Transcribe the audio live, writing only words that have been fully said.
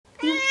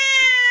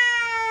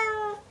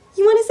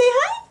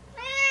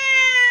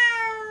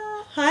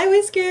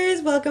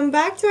Whiskers! Welcome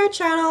back to our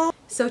channel!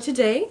 So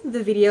today,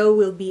 the video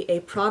will be a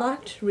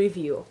product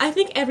review. I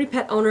think every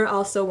pet owner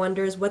also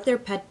wonders what their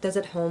pet does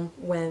at home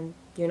when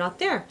you're not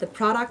there. The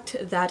product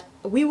that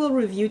we will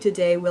review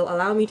today will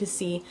allow me to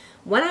see,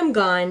 when I'm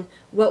gone,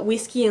 what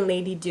Whiskey and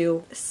Lady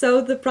do.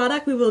 So the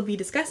product we will be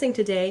discussing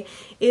today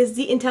is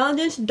the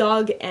Intelligent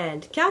Dog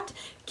and Cat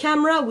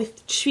Camera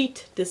with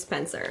Treat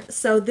Dispenser.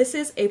 So this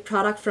is a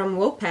product from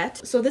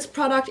Wopet. So this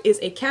product is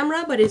a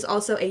camera, but is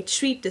also a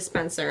treat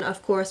dispenser.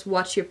 Of course,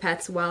 watch your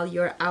pets while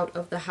you're out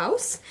of the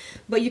house,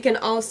 but you can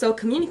also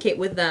communicate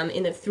with them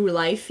through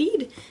live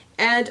feed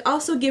and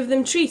also give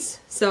them treats.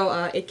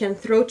 So it can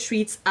throw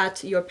treats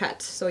at your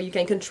pet, so you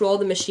can control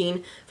the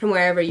machine from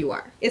wherever you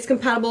are. It's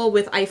compatible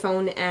with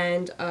iPhone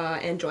and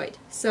Android.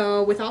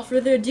 So without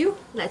further ado,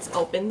 let's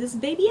open this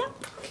baby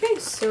up. Okay,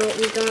 so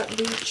we got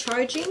the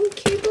charging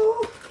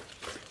cable,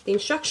 the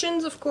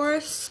instructions, of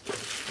course.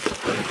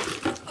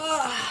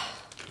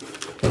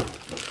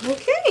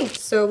 Okay,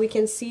 so we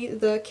can see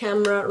the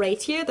camera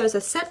right here. There's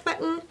a set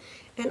button,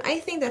 and I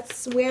think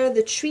that's where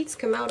the treats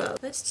come out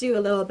of. Let's do a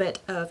little bit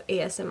of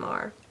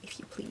ASMR, if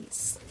you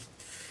please.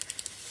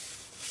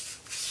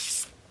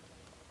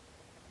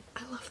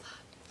 I love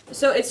that.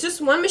 So it's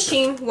just one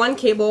machine, one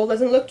cable,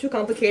 doesn't look too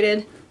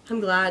complicated. I'm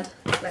glad.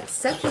 Let's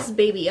set this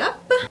baby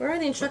up. Where are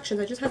the instructions?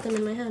 I just had them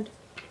in my hand.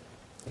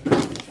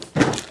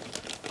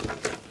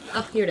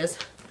 Oh, here it is.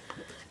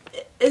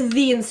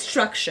 The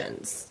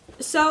instructions.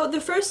 So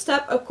the first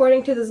step,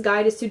 according to this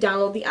guide, is to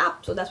download the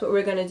app. So that's what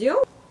we're gonna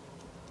do.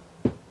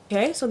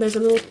 Okay, so there's a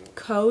little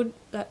code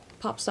that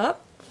pops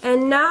up.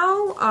 And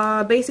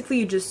now, basically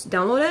you just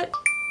download it.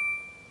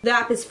 The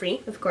app is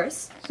free, of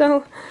course.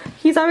 So,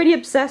 he's already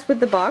obsessed with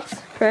the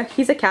box.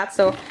 He's a cat,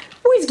 so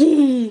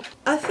Whiskey!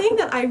 A thing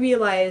that I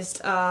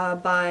realized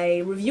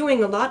by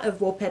reviewing a lot of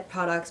Wopet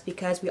products,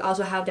 because we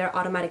also have their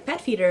automatic pet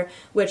feeder,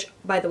 which,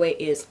 by the way,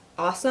 is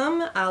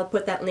awesome. I'll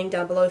put that link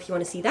down below if you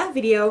want to see that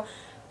video.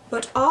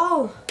 But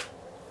all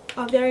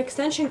of their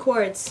extension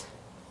cords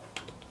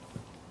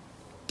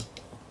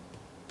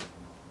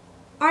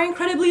are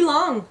incredibly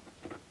long.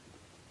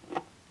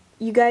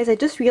 You guys, I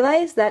just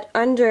realized that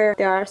under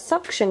there are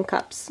suction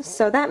cups.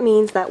 So that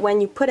means that when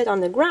you put it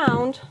on the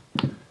ground,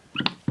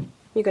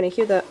 you're gonna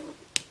hear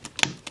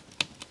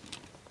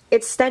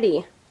it's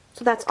steady.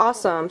 So that's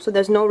awesome. So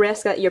there's no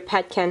risk that your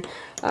pet can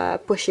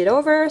push it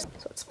over. So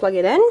let's plug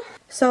it in.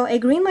 So a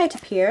green light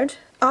appeared.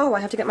 Oh, I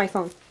have to get my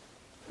phone.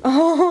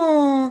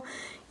 Oh,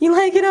 you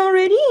like it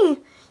already? You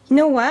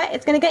know what?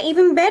 It's gonna get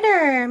even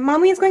better.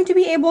 Mommy is going to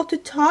be able to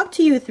talk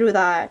to you through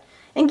that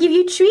and give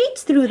you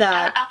treats through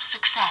that. Setup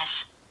success.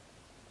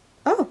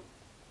 Oh,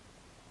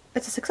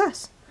 it's a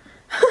success.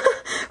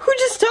 Who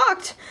just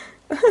talked?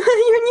 Your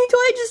new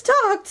toy just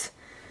talked.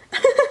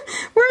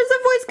 Where's the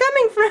voice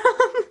coming from?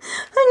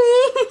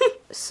 Honey.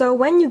 So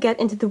when you get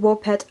into the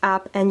Wopet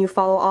app and you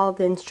follow all of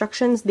the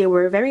instructions, they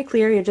were very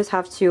clear. You just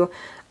have to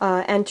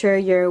enter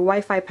your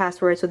Wi-Fi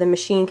password so the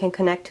machine can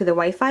connect to the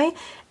Wi-Fi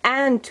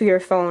and to your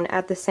phone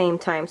at the same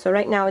time. So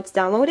right now it's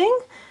downloading.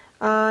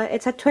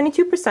 It's at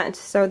 22%,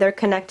 so they're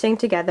connecting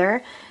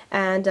together,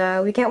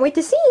 and we can't wait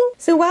to see.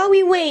 So while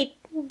we wait,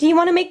 do you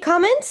want to make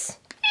comments?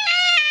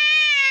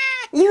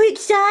 You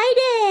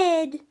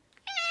excited?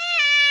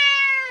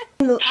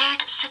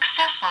 Paired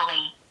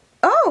successfully.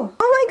 Oh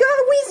my god,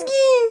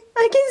 Whiskey!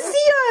 I can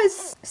see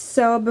us!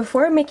 So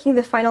before making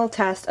the final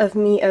test of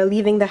me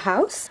leaving the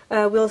house,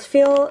 we'll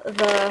fill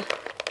the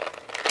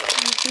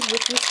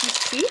with Whiskey's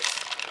treats.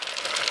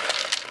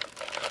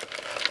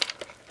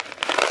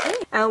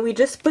 And we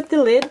just put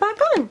the lid back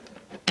on.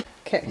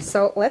 Okay,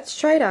 so let's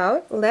try it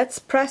out. Let's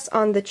press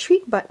on the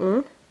treat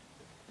button.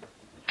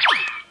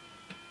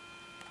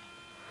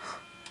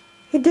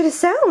 It did a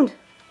sound.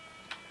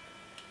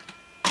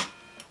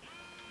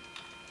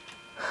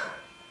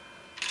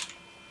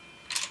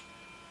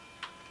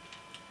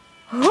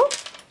 Huh?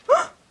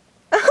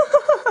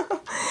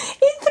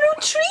 It threw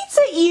treats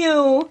at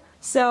you!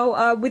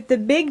 So with the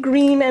big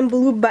green and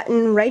blue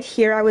button right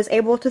here, I was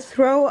able to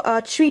throw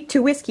a treat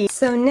to Whiskey.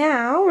 So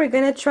now we're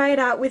gonna try it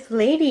out with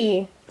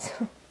Lady.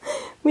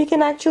 We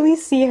can actually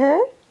see her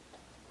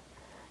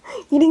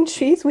eating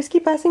treats, Whiskey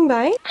passing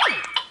by.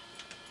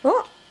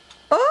 Oh!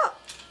 Oh!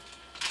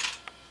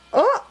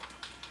 Oh!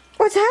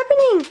 What's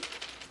happening?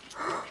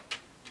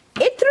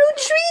 It threw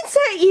treats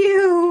at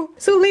you!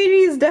 So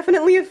Lady is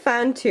definitely a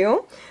fan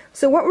too.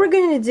 So what we're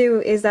going to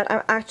do is that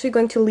I'm actually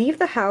going to leave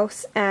the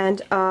house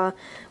and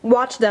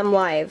watch them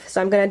live.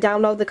 So I'm going to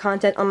download the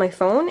content on my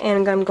phone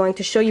and I'm going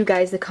to show you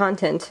guys the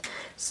content.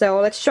 So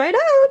let's try it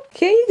out!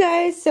 Okay you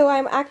guys, so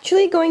I'm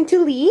actually going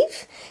to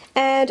leave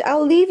and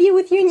I'll leave you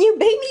with your new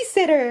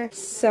babysitter.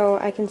 So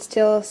I can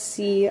still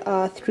see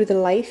through the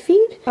live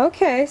feed.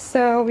 Okay,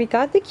 so we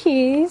got the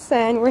keys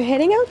and we're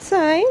heading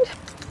outside.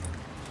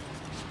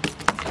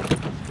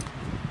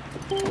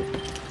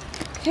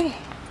 Okay.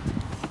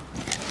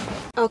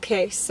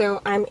 Okay,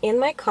 so I'm in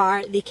my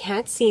car. They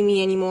can't see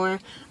me anymore.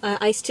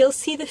 I still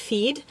see the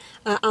feed.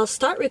 I'll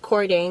start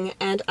recording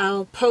and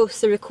I'll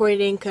post the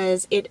recording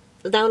because it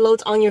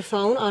downloads on your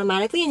phone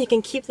automatically, and you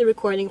can keep the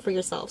recording for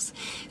yourselves.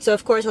 So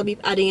of course I'll be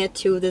adding it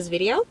to this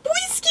video.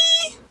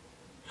 Whiskey!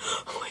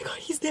 Oh my god,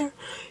 he's there.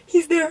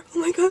 He's there. Oh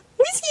my god.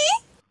 Whiskey!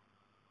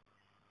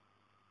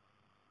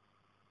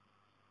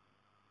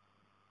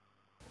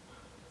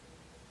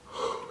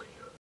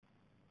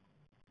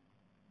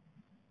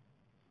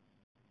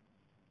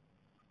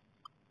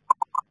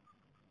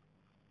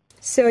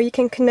 So you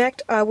can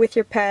connect with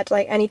your pet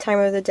like any time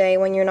of the day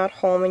when you're not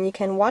home, and you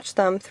can watch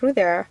them through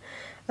there.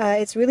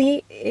 It's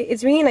really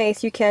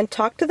nice. You can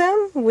talk to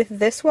them with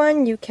this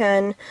one. You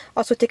can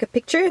also take a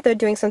picture if they're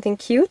doing something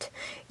cute.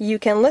 You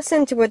can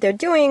listen to what they're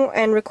doing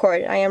and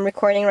record. I am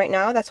recording right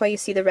now. That's why you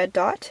see the red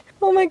dot.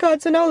 Oh my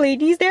god, so now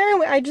Lady's there.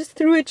 I just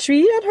threw a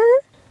treat at her.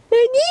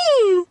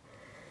 Lady!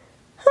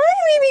 Hi,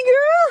 baby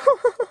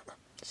girl!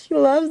 She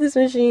loves this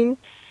machine.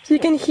 So you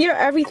can hear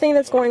everything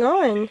that's going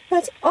on.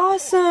 That's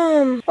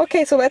awesome!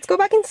 Okay, so let's go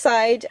back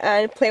inside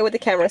and play with the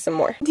camera some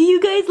more. Do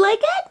you guys like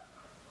it?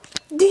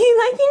 Do you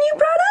like your new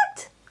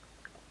product?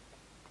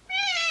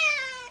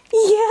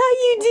 Yeah,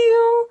 you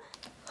do!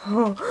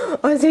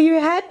 Oh, so you're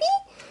happy?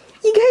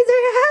 You guys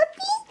are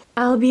happy?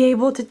 I'll be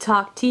able to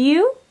talk to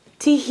you,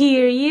 to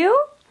hear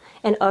you,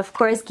 and of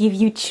course give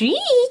you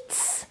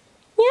treats!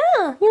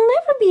 Yeah, you'll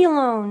never be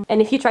alone. And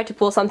if you try to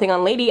pull something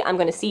on Lady, I'm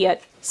gonna see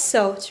it.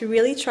 So, to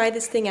really try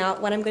this thing out,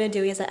 what I'm gonna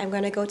do is that I'm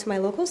gonna go to my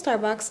local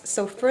Starbucks,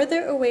 so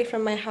further away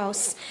from my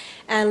house,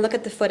 and look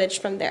at the footage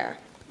from there.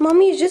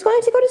 Mommy is just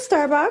going to go to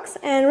Starbucks,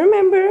 and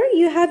remember,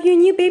 you have your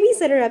new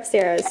babysitter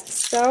upstairs.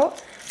 So,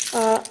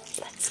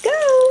 let's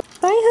go.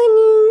 Bye,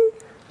 honey.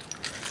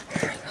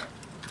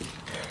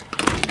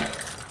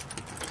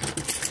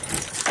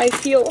 I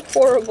feel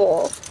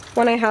horrible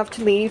when I have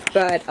to leave,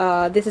 but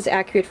this is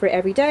accurate for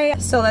every day.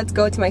 So let's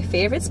go to my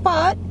favorite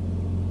spot,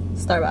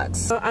 Starbucks.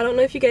 So I don't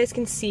know if you guys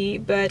can see,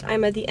 but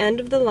I'm at the end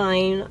of the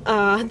line.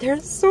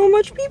 There's so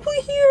much people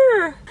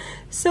here.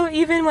 So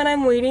even when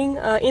I'm waiting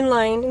in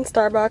line in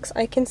Starbucks,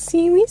 I can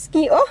see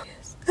Whiskey. Oh,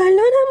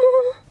 hello,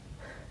 Namo.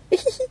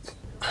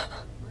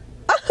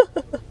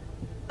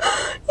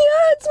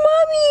 Yeah, it's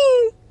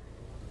Mommy.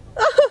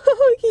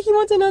 Oh, okay, he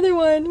wants another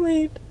one.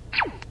 Wait.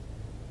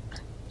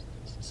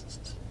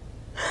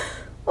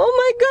 Oh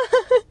my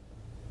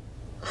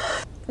god!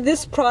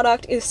 This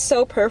product is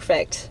so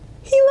perfect.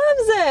 He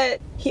loves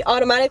it! He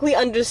automatically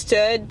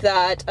understood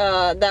that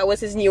that was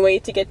his new way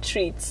to get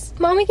treats.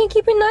 Mommy can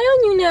keep an eye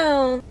on you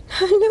now!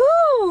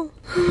 Hello!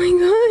 Oh my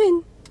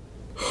god!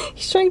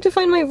 He's trying to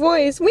find my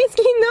voice.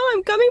 Whiskey, no!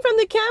 I'm coming from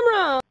the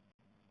camera!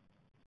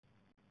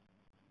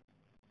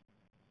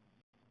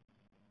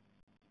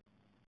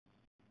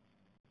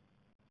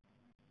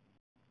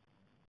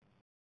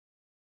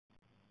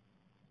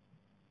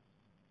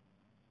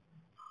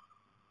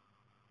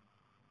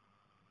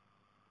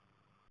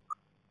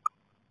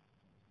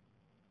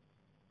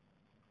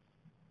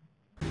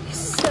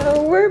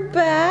 So we're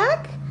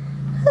back.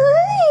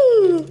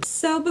 Hi!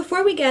 So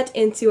before we get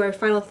into our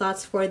final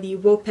thoughts for the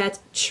Wopet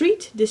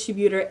treat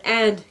distributor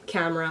and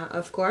camera,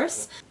 of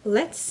course,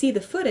 let's see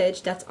the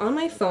footage that's on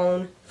my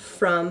phone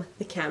from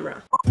the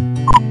camera.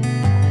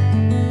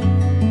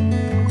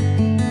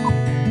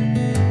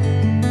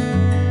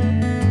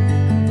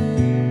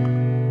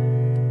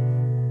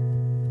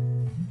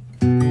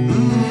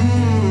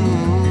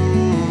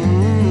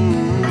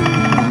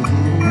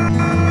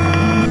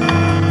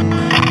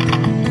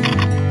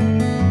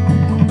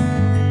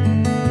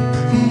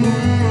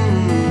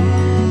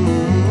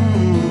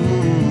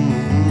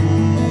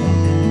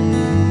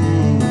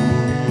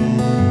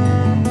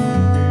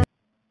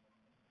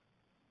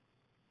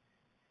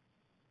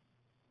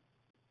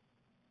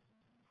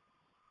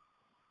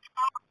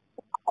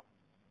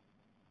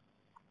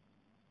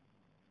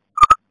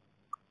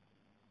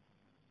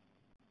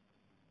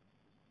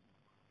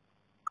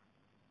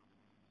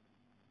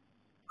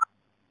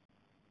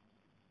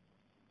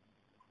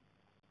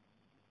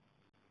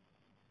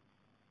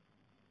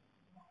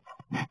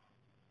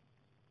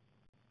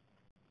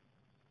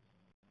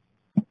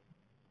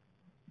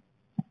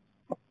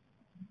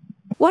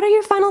 What are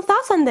your final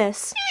thoughts on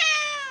this?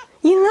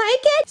 You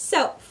like it?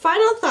 So,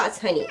 final thoughts,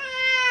 honey.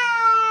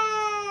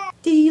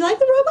 Did you like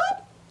the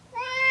robot?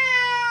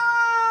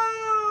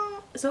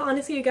 So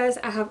honestly, you guys,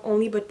 I have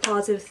only but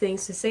positive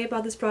things to say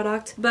about this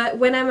product. But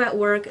when I'm at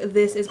work,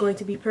 this is going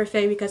to be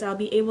perfect because I'll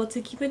be able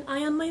to keep an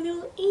eye on my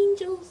little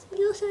angels.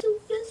 Yes, I do.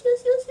 Yes,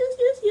 yes, yes, yes,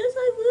 yes, yes,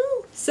 I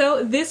will.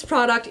 So this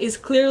product is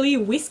clearly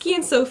Whiskey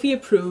and Sophie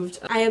approved.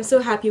 I am so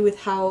happy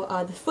with how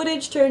the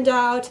footage turned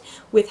out,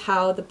 with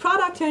how the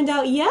product turned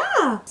out.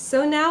 Yeah!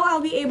 So now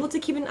I'll be able to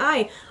keep an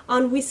eye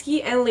on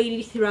Whiskey and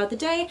Lady throughout the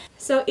day.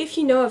 So if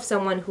you know of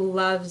someone who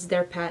loves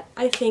their pet,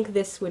 I think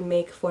this would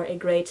make for a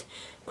great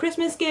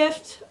Christmas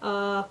gift,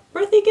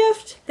 birthday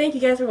gift. Thank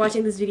you guys for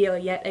watching this video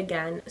yet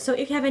again. So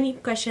if you have any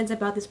questions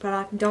about this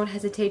product, don't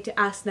hesitate to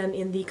ask them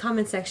in the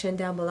comment section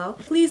down below.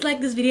 Please like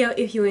this video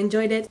if you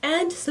enjoyed it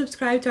and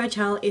subscribe to our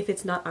channel if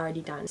it's not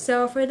already done.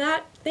 So for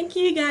that, thank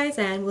you guys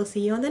and we'll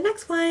see you on the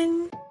next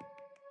one.